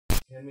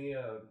Hand me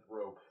a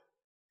rope.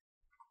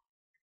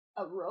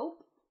 A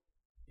rope?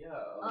 Yeah.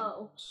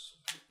 Oh.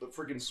 The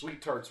freaking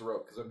Sweet Tarts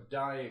rope, because I'm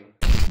dying.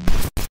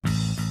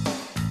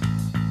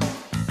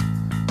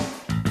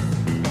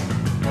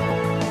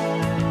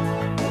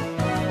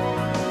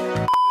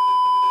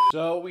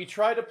 So we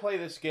tried to play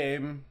this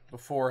game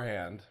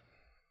beforehand.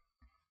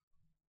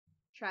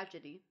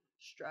 Tragedy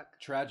struck.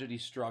 Tragedy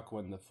struck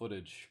when the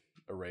footage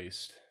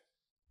erased.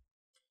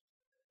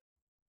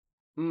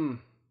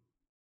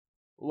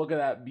 Look at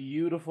that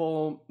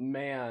beautiful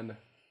man.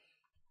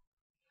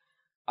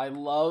 I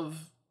love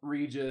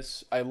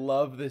Regis. I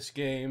love this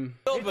game.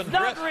 It's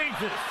not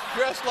Regis.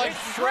 Dressed like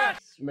Shrek.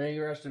 May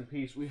you rest in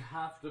peace. We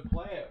have to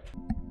play it.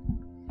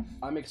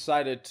 I'm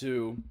excited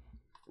to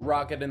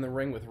rock it in the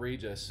ring with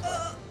Regis.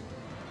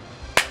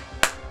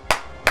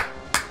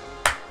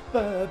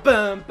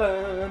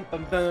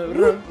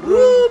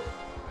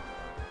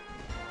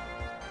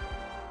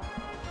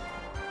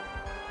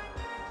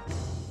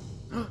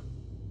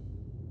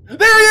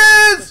 There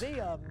he is! Be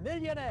a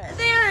millionaire.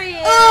 There he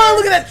is! Oh,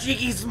 look at that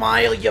cheeky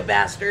smile, you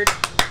bastard!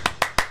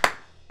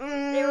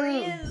 There he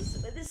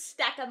is with his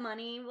stack of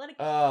money. What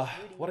a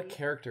What a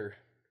character.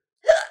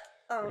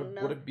 Oh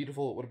no. What a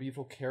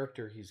beautiful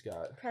character he's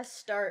got. Press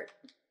start.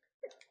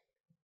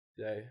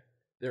 Yeah,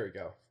 there we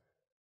go.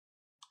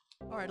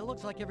 All right, it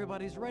looks like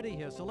everybody's ready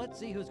here, so let's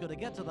see who's going to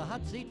get to the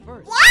hot seat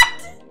first.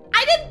 What?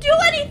 I didn't do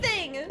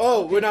anything!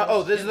 Oh, we're not.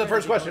 Oh, this is the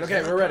first question.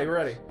 Okay, we're ready. We're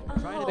ready.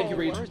 Try to Thank you,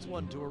 be the Reach. first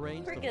one to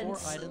arrange the Friggin'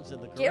 4 items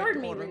in the scared correct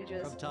me, order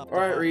Regis. from top All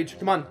right, to bottom. Reach,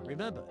 come on.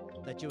 Remember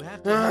that you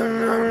have to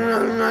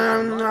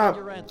lock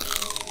your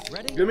answer.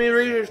 Ready? Give me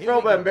Regis Here we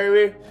Throwback, go.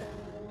 baby.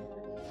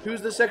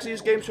 Who's the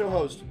sexiest game show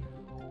host?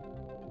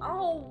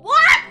 Oh,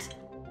 what?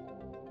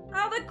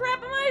 How the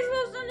crap am I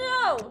supposed to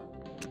know?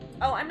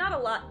 Oh, I'm not a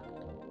lot.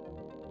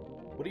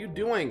 What are you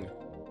doing?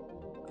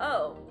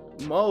 Oh.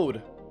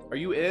 Mode. Are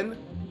you in?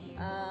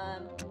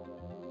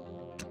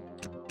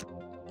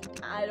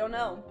 I don't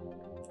know.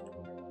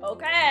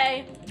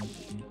 Okay.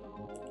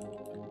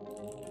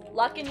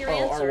 Lock in your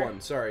answer.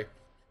 R1. Sorry.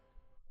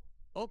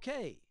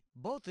 Okay,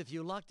 both of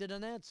you locked in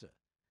an answer.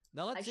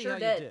 Now let's I see sure how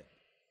did. you did.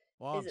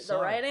 Well, Is I'm it the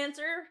sorry. right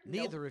answer?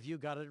 Neither of you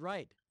got it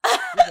right. You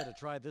better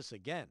try this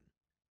again.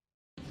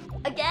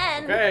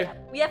 Again? Okay.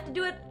 We have to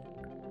do it.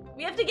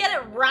 We have to get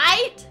it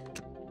right?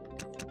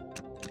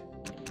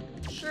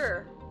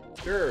 Sure.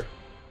 Sure.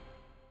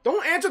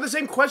 Don't answer the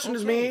same question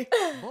as me.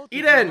 Both of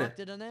Eden! you locked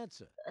in an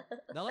answer.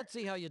 Now let's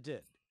see how you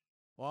did.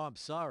 Well, I'm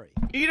sorry.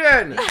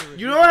 Eden!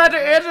 You don't have to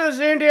answer the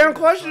same damn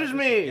question as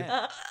me.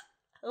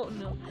 Oh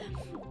no.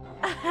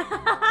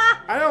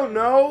 I don't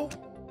know.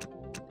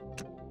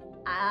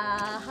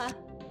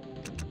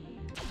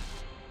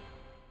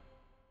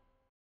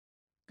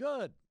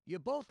 Good. You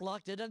both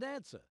locked in an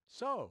answer.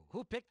 So,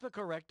 who picked the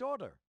correct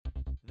order?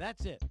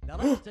 That's it. Now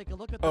let's take a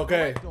look at the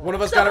Okay, correct order. one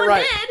of us got it Someone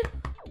right. did.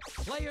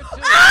 Player 2.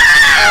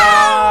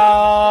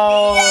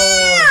 Oh!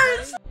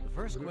 Yes! The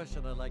first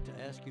question I'd like to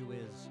ask you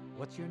is,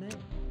 what's your name?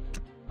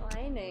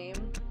 My name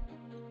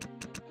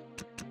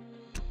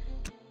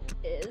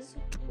is.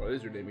 What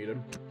is your name,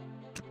 Eden?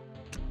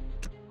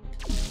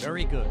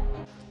 Very good.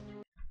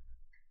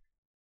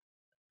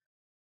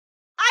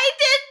 I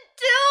didn't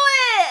do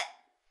it!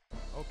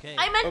 Okay.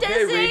 I meant Okay,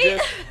 to say.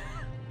 Regis.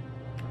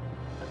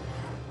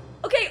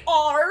 Okay,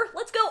 R.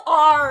 Let's go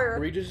R.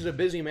 Regis is a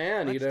busy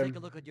man, Let's Eden. take a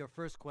look at your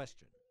first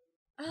question.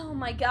 Oh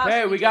my gosh.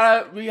 Okay, we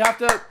have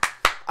to.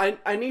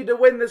 I need to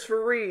win this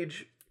for Reg.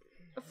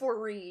 For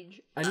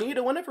Reg. I need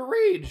to win it for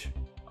Reg.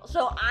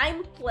 So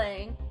I'm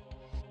playing.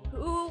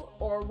 Who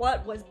or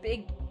what was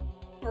Big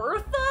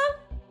Bertha?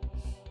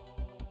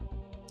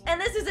 And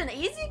this is an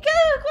easy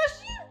kind of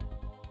question?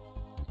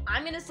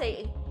 I'm gonna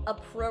say a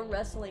pro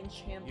wrestling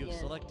champion. You've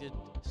selected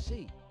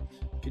C.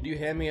 Could you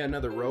hand me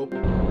another rope?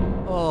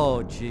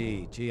 Oh,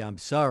 gee, I'm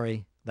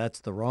sorry. That's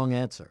the wrong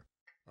answer.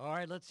 All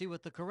right, let's see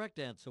what the correct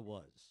answer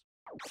was.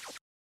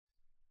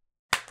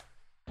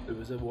 It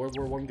was a World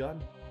War I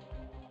gun.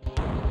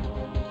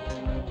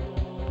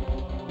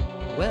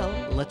 Well,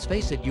 let's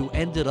face it, you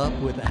ended up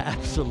with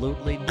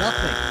absolutely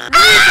nothing.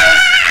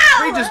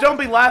 Regis, don't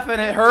be laughing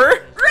at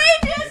her.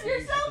 Regis,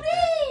 you're so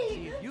See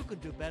mean! if you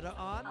could do better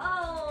on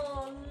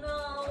Oh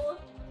no.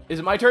 Is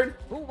it my turn?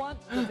 Who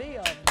Wants to Be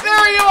a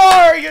There you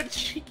are, you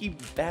cheeky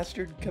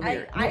bastard. Come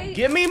here. No,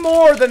 give me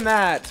more than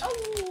that.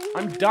 Oh.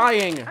 I'm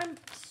dying. I'm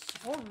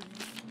sorry.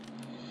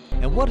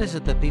 And what is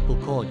it that people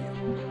call you?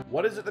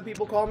 What is it that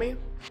people call me?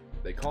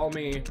 They call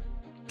me...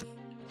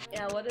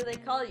 Yeah, what do they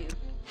call you?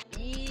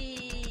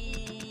 Beat.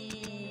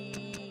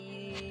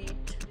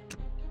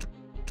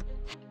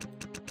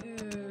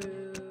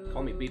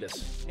 Call me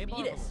Beatus. Hey, Beat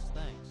marvelous, us.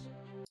 thanks.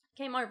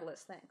 Okay,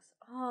 marvelous, thanks.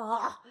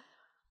 Oh,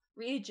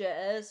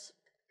 Regis.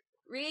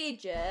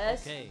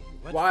 Regis. Okay.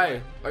 let's Why?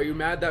 play. Are you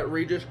mad that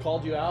Regis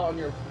called you out on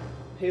your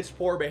piss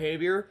poor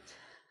behavior?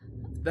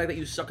 The fact that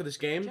you suck at this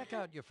game? Check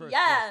out your first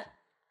Yeah. question.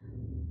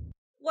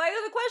 Why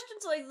are the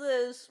questions like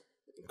this?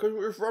 Because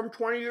we're from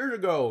 20 years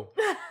ago.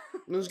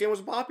 And this game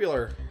was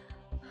popular.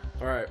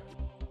 Alright.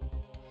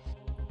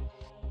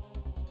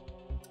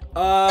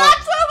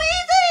 That's so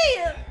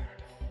easy!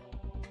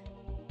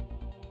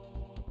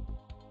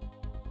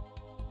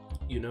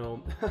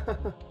 know,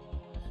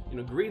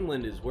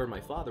 Greenland is where my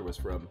father was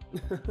from.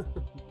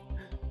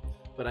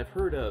 But I've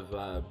heard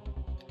of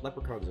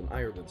leprechauns in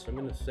Ireland, so I'm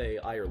gonna say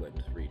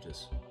Ireland,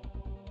 Regis.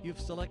 You've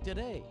selected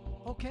A.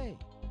 Okay.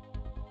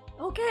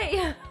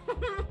 Okay.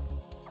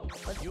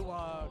 You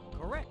are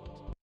correct.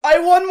 I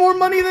won more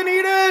money than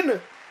Eden!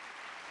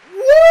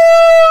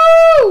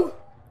 Woo!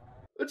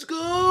 Let's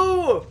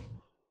go!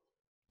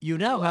 You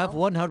now have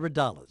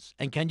 $100.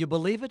 And can you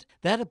believe it?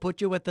 That'll put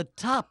you at the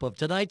top of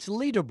tonight's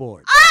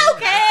leaderboard.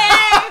 Okay.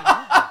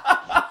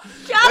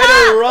 Shut Way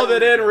to up. rub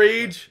it in,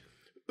 Reg.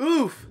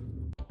 Oof.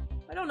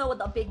 I don't know what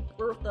the Big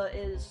Bertha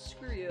is.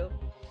 Screw you.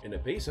 In a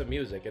piece of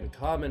music in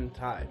common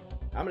time,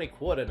 how many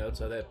quarter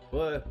notes are there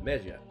per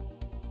measure?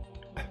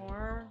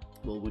 Or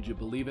Well, would you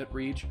believe it,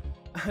 Reg?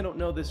 I don't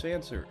know this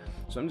answer,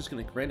 so I'm just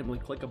gonna randomly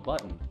click a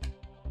button.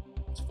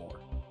 It's 4.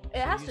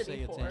 it has You to say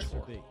be it's 4.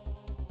 answer B.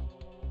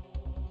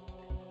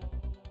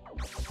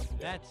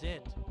 That's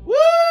it.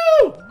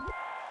 Woo!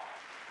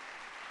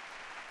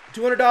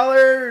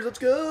 $200. Let's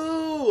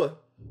go.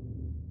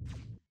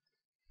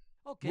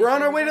 Okay, We're on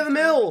so our you way to won the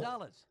mill.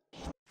 $200.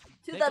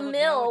 To Take the a look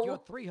now at your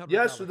mill. $300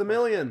 Yes, to the question.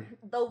 million.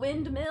 The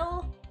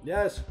windmill.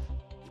 Yes.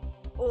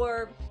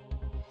 Or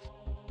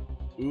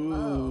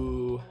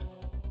Ooh.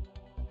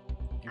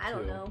 I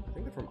don't too. know. I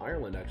think they're from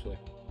Ireland, actually.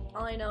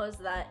 all I know is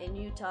that in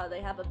Utah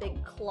they have a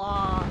big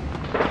claw.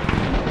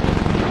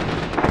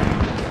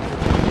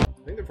 I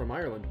think they're from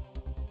Ireland.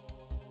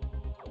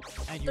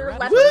 And They're you're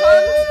leprechauns?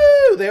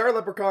 absolutely Woo! They are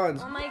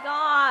leprechauns. Oh my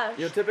gosh.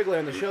 You know, typically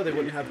on the show they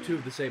wouldn't have 2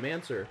 of the same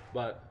answer,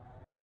 but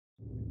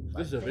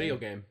this is a video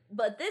game.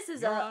 But this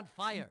is You're a on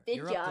fire.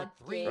 You're up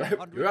to video game.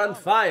 $300. You're on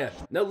fire.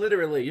 No,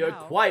 literally, you're Now,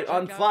 quite check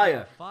on out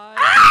fire. your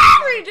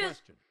 $500 Regis!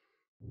 question.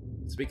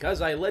 It's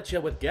because I lit you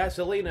with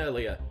gasoline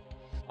earlier.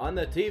 On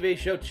the TV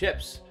show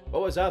Chips.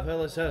 What was up,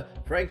 Alyssa?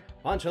 Frank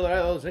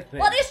Poncharella's nickname.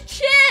 What is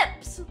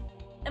chips?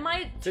 Am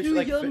I Fish too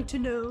like young fi- to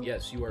know?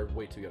 Yes, you are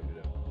way too young to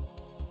know.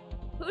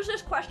 Who's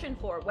this question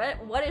for?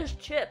 What is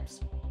chips?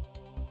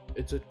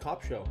 It's a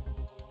cop show.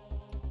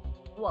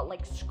 What,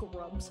 like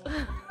Scrubs?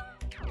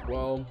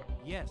 Well,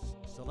 Yes,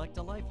 select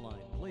a lifeline,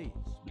 please.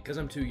 because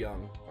I'm too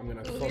young, I'm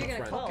gonna Who are phone you a gonna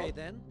friend. call? Okay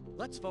then,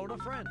 let's phone a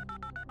friend.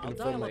 I'll Gonna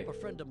phone dial my- up a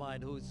friend of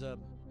mine who's not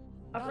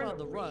friend on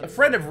the of run. A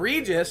friend of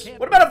Regis?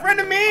 What about a friend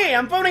of me?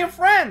 I'm phoning a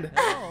friend!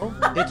 Hello,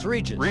 it's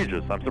Regis.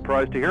 Regis, I'm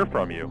surprised to hear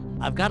from you.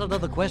 I've got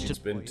another question. It's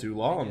been for you. too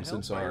long Can you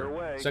since help? Fire our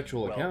away.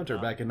 sexual Well, encounter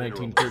not back in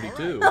literally.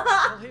 1932.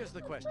 Well, here's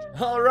the question.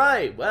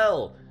 Alright,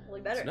 well,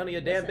 We better it's none of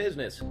your damn listen.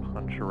 business.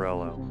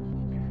 Poncherello.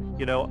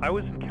 You know, I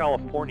was in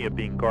California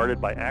being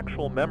guarded by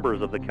actual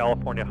members of the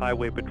California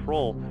Highway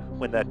Patrol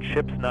when that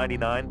Chips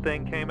 99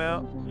 thing came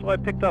out. So I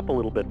picked up a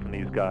little bit from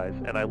these guys,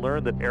 and I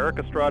learned that Eric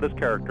Estrada's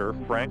character,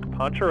 Frank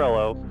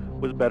Poncherello,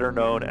 was better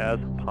known as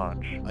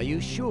Ponch. Are you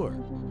sure?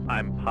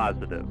 I'm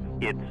positive.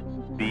 It's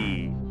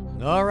B.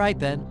 All right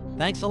then.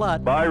 Thanks a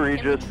lot. Bye, Can you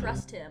Regis.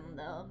 trust him,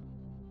 though?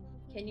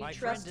 Can you My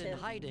trust friend in him?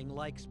 hiding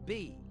likes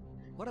B.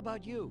 What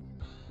about you?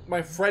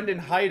 My friend in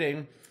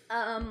hiding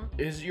Um,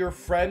 is your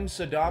friend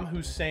Saddam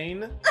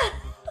Hussein?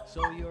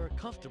 So you're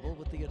comfortable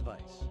with the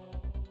advice?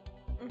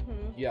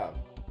 mhm. Yeah.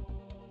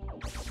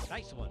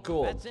 Nice one.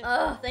 Cool. That's it.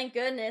 Oh, thank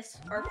goodness.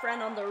 Our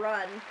friend on the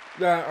run.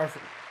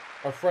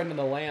 Our friend in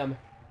the lamb.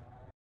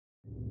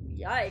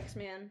 Yikes,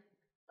 man.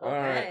 All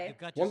right. Okay. You've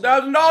got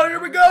yourself $1,000, here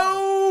we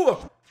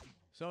go!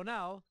 So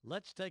now,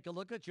 let's take a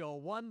look at your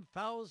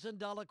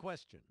 $1,000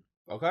 question.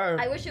 Okay.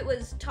 I wish it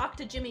was Talk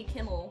to Jimmy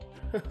Kimmel.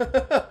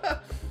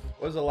 What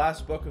was the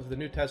last book of the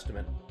New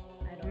Testament?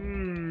 I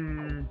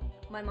don't know.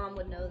 My mom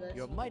would know this.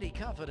 You're mighty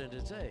confident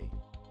it's A.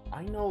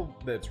 I know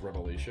that's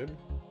Revelation.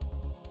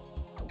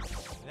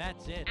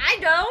 That's it. I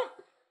don't!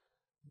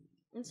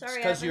 I'm It's sorry,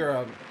 because Evan. you're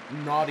a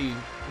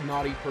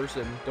naughty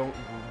person. Don't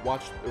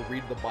watch or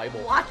read the Bible.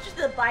 Watch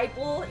the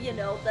Bible, you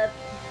know,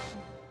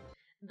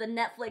 the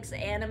Netflix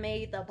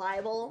anime, The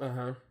Bible,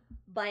 Uh-huh.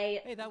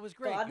 by Hey, that was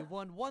great. God. You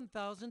won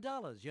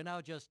 $1,000. You're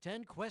now just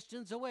 10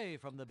 questions away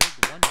from the big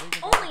 $1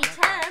 billion. only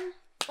jackpot. 10.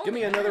 Give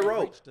me Only another 10.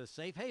 rope. Reached a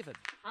safe haven.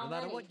 How No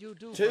matter many? what you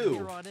do 2. from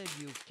here on in,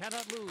 you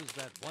cannot lose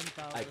that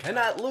 $1,000. I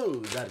cannot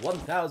lose that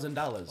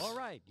 $1,000. All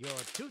right, your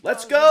 $2,000.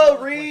 Let's go,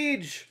 question.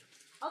 Reg!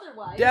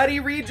 Otherwise. Daddy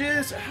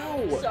Regis!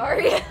 Ow!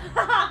 Sorry.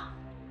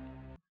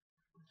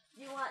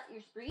 You want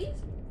your sprees?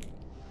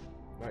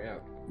 Not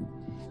yet.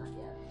 Not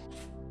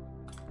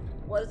yet.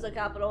 What is the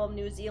capital of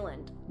New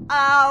Zealand?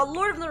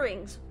 Lord of the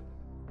Rings.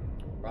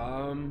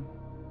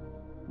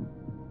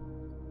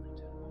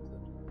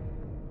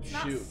 It's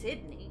not Shoot.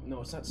 Sydney.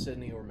 No, it's not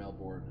Sydney or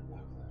Melbourne.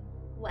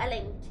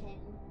 Wellington.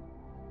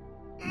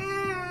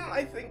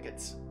 I think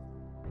it's...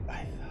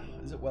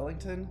 Is it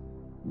Wellington?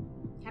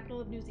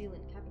 Capital of New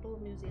Zealand. Capital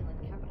of New Zealand.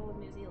 Capital of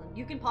New Zealand.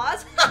 You can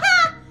pause.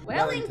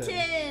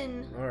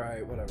 Wellington.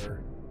 Alright,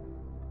 whatever.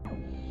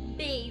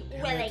 B. Damn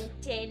it.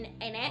 Wellington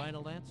in it.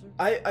 Final answer?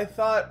 I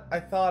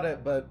thought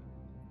it, but...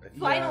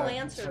 Final yeah,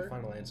 answer. It's my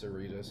final answer,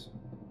 Regis.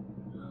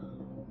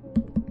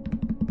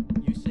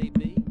 You say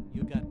B,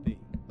 you got B.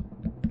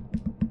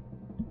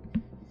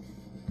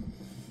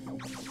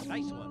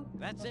 Nice one.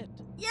 That's it.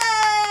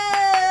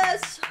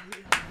 Yes!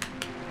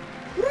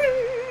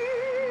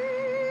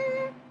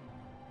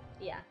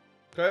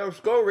 Okay, let's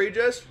go,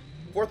 Regis.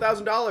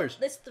 $4,000.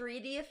 This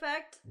 3D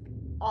effect,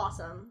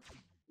 awesome.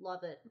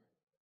 Love it.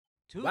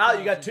 Wow,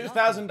 you got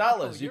 $2,000.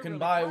 $2,000. You You're can really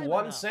buy climbing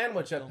one now.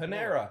 sandwich at Don't blow.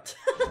 Panera.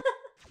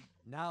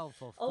 Now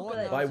for Oh,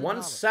 good. Buy one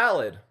 $4,000.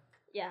 salad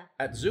Yeah.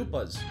 at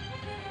Zupa's.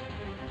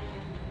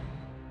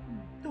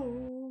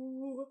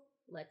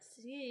 Let's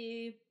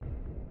see.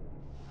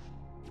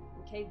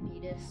 Okay,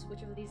 Beatus,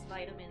 which of these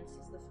vitamins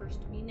is the first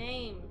to be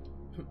named?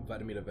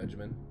 Vitamina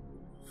Vegemin.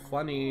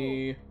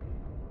 Funny. You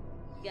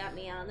got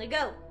me on the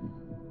go.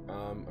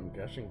 I'm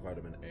guessing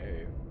vitamin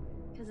A.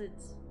 Because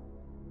it's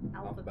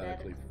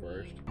Alphabetically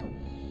first.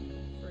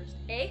 First.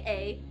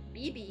 A,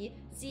 B, B,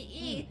 C,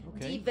 E,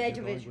 Okay, D, you're veg,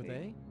 going veg. with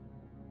A.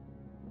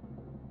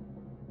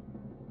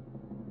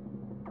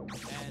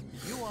 And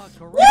you are You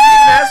correct. didn't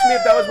even ask me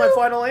if that was my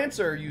final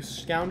answer, you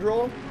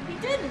scoundrel. He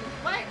didn't.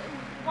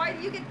 Why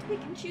do you get to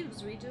pick and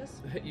choose, Regis?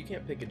 You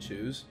can't pick and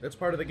choose. That's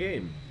part of the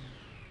game.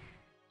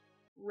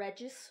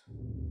 Regis.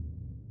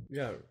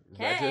 Yeah,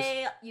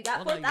 Okay, you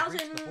got Well, now you've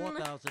reached the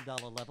 4,000.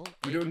 $4,000 level.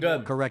 You're doing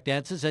good. Correct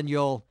answers, and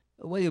you'll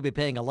be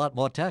paying a lot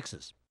more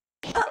taxes.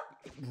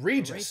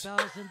 Regis.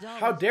 $8,000.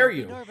 How dare Don't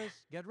be you. nervous.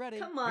 Get ready.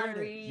 Come on, Here it is.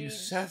 Reed. You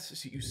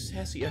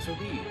sassy SOB.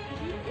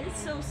 He is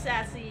so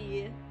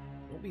sassy.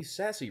 Don't be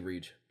sassy,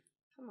 Reg.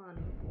 Come on,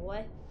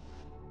 boy.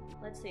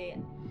 Let's see.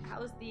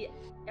 How's the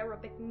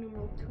Arabic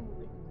numeral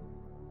 2?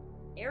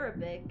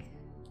 Arabic?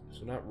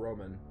 So not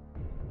Roman.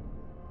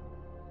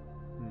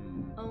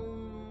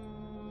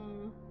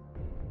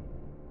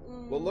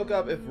 Well, look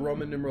up if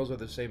Roman numerals are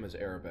the same as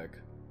Arabic.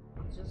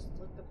 Just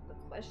look up the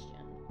question.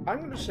 I'm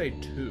gonna say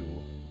 2.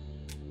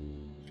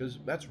 Because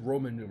that's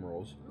Roman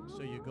numerals.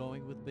 So you're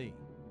going with B.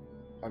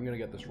 I'm gonna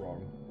get this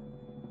wrong.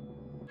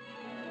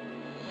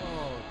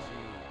 Oh,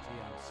 gee,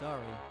 I'm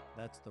sorry.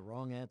 That's the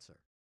wrong answer.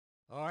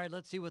 All right,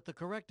 let's see what the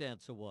correct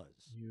answer was.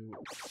 You.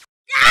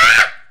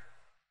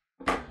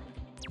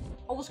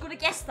 I was gonna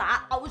guess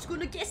that.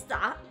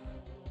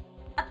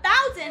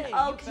 1,000! Hey,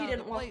 Oh, you because you found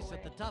didn't a walk place away.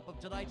 at the top of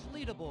tonight's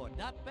leaderboard.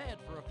 Not bad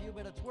for a few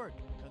minutes' work.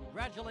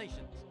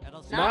 Congratulations. And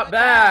I'll see Not you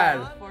bad.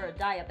 next time. For a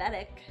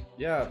diabetic.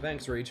 Yeah,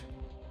 thanks, Reg.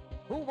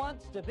 Who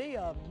wants to be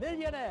a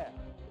millionaire?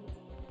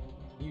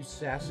 You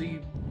sassy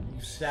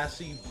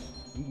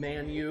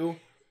man, you.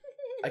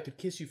 I could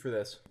kiss you for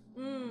this.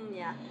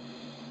 Yeah.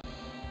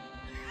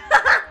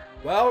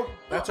 Well,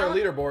 that's our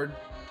leaderboard.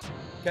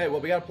 Okay, well,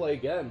 we gotta play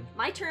again.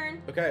 My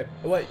turn. Okay,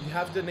 wait, you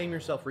have to name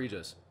yourself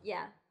Regis.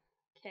 Yeah.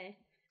 Okay.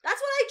 That's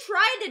what I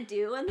tried to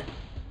do, and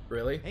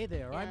Really? Hey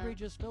there, I'm Yeah.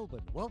 Regis Philbin.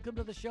 Welcome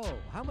to the show.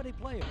 How many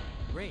players?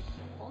 Great.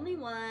 only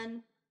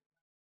one.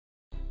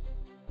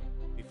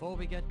 Before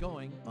we get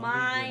going, I'll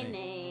My need your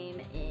name.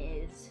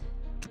 name is...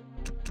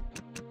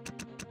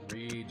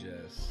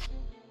 Regis.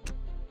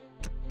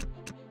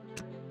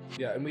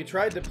 Yeah, and we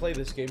tried to play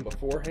this game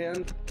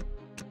beforehand.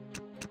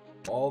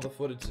 All the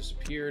footage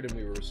disappeared and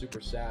we were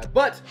super sad.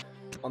 But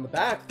on the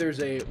back, there's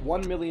a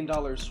 $1 million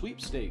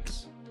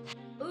sweepstakes.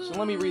 So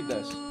let me read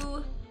this.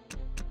 Ooh.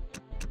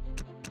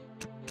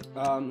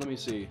 Let me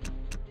see.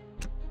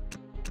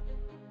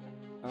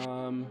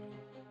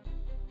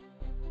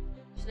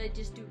 Should I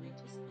just do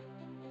Regis?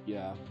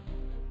 Yeah.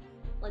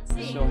 Let's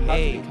see. So how to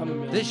Hey, become a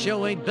millionaire. this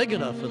show ain't big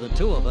enough for the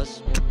two of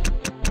us.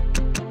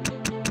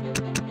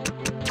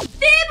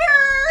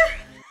 Fibber!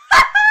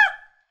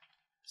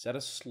 Is that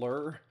a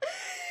slur?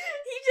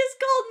 He just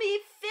called me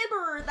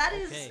Fibber. That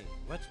is... Okay,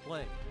 let's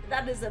play.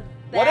 That is a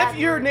bad... What if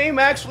your name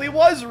actually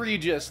was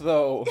Regis,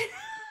 though?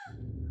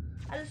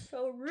 That is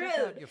so Check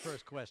out rude. your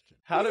first question.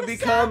 How He's to a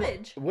become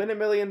savage. win $1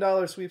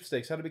 million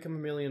sweepstakes? How to become a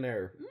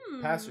millionaire?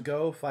 Hmm. Pass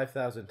go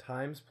 5,000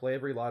 times. Play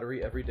every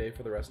lottery every day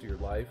for the rest of your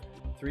life.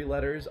 3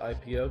 letters.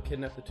 IPO.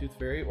 Kidnap the Tooth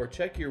Fairy. Or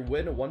check your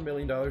win a $1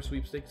 million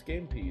sweepstakes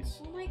game piece.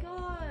 Oh my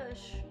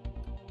gosh.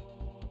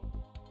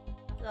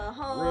 The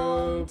home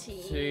Room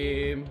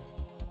team.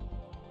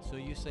 So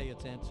you say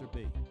it's answer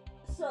B.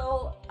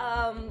 So,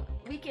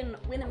 we can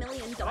win $1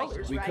 million,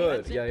 We right?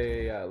 could.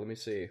 Yeah. Let me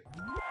see.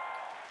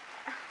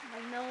 My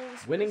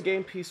nose. Winning was-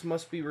 game piece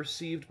must be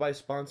received by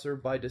sponsor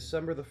by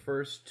December the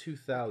 1st, Okay,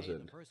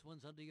 2000. the first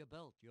one's under your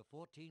belt. You're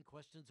 14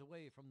 questions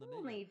away from the million.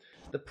 Only...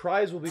 The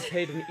prize will be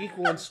paid in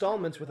equal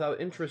installments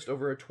without interest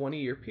over a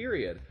 20-year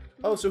period.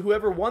 Oh, so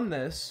whoever won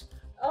this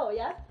Oh,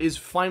 yeah? is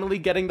finally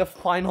getting the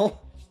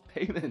final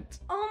payment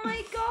Oh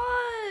my for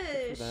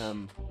gosh.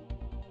 them.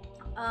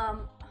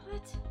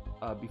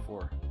 What?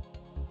 Before.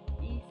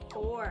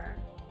 Before.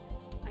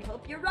 I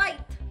hope you're right.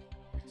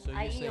 So you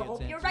I say it's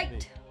hope you're answer right.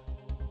 B.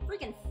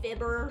 Freaking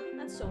Fibber.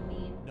 That's so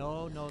mean.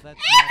 No, that's not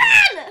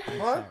it. Aaron! I'm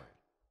What? sorry.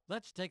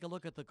 Let's take a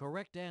look at the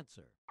correct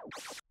answer.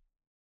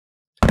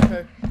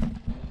 Okay.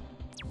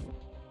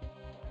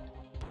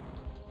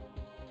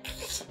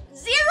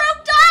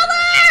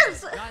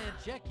 $0! Giant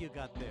check you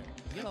got there.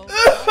 You know,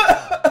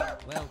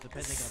 well,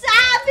 depending on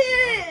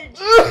Savage!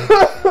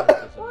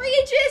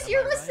 Regis,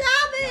 you're a I hope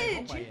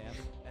savage! I am.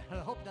 And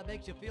I hope that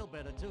makes you feel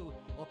better too.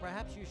 Or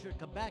perhaps you should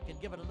come back and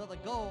give it another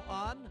go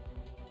on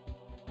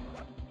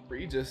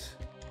Regis.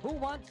 Who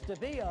Wants to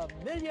Be a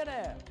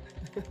Millionaire?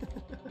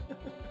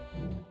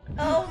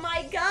 Oh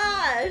my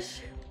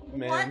gosh!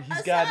 Man, what he's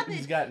has got happened?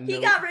 he's got no.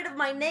 He got rid of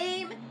my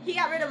name. He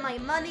got rid of my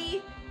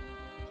money.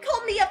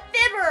 Called me a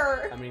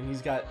fibber. I mean,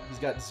 he's got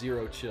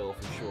zero chill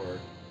for sure.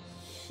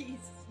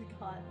 He's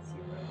got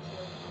zero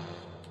chill.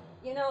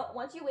 You know,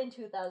 once you win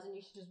 2,000,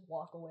 you should just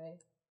walk away.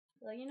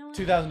 Like, you know what?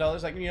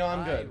 $2,000, like, you know,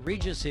 I'm Hi, good.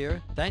 Regis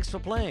here. Thanks for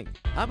playing.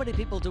 How many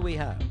people do we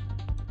have?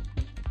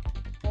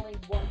 Only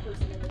one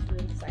person in this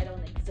room because I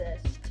don't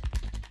exist.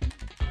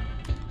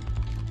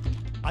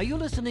 Are you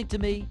listening to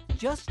me?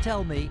 Just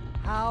tell me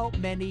how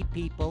many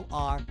people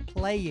are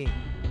playing.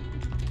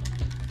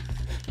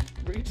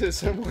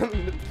 Regis, I'm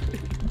wanting to play.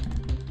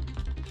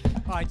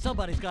 All right,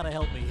 somebody's got to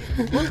help me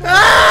here.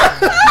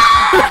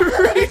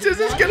 Regis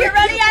is gonna. You're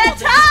running out of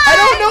time! I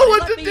don't know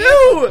what Let to me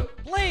do!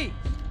 Please.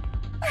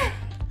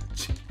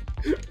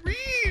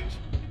 Reg!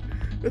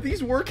 Are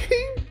these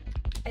working?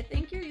 I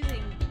think you're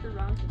using the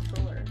wrong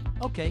controller.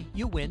 Okay,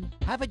 you win.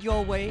 Have it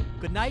your way.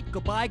 Good night,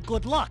 goodbye,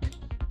 good luck.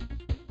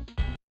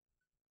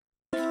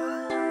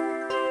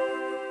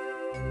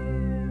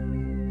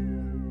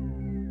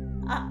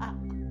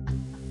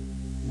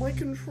 My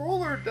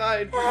controller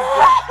died.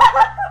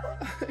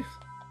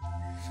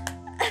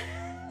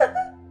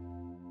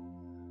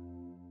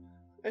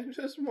 I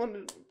just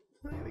wanted to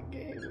play the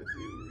game with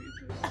you,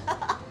 Regis.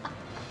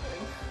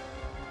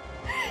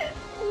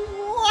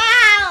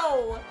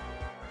 Wow!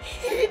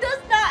 He does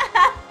not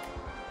have.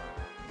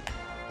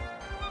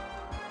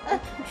 My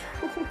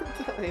controller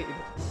died.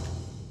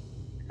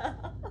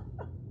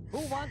 Who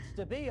wants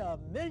to be a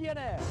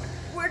millionaire?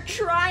 We're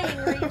trying,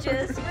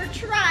 Regis. We're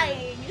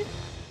trying.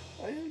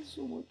 I have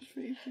so much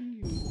faith in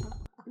you,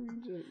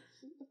 Regis.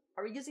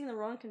 Are we using the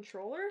wrong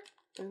controller?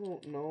 I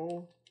don't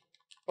know.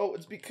 Oh,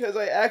 it's because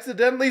I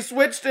accidentally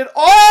switched it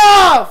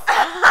off!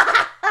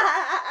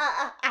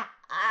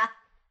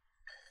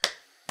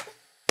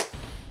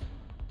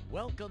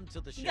 Welcome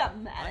to the show. He got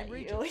mad I'm at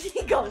Regis. you.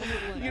 He got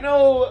You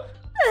know,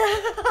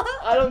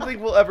 I don't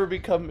think we'll ever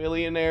become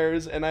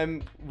millionaires, and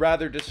I'm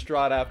rather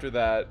distraught after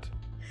that.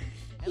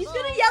 He's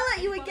gonna yell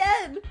at you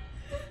again.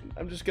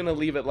 I'm just gonna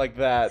leave it like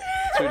that,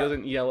 so he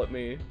doesn't yell at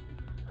me.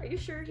 Are you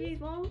sure he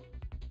won't?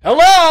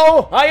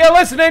 Hello? Are you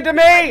listening to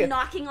me?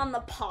 Knocking on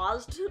the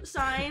paused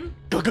sign.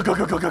 Go, go, go,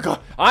 go, go, go, go.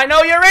 I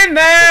know you're in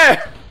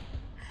there!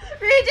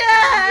 Regis!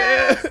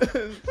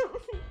 Yes.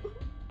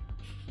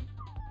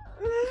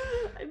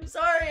 I'm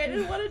sorry, I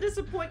didn't want to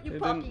disappoint you, I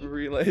puppy. didn't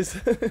realize.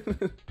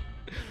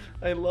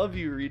 I love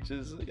you,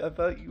 Regis. I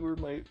thought you were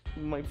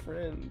my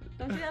friend.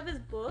 Don't you have his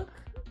book?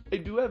 I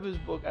do have his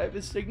book. I have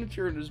his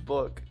signature in his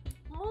book.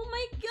 Oh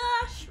my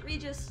gosh,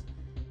 Regis.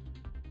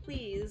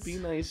 Please. Be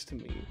nice to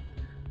me.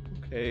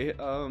 Okay,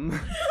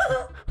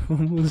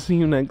 we'll see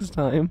you next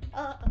time.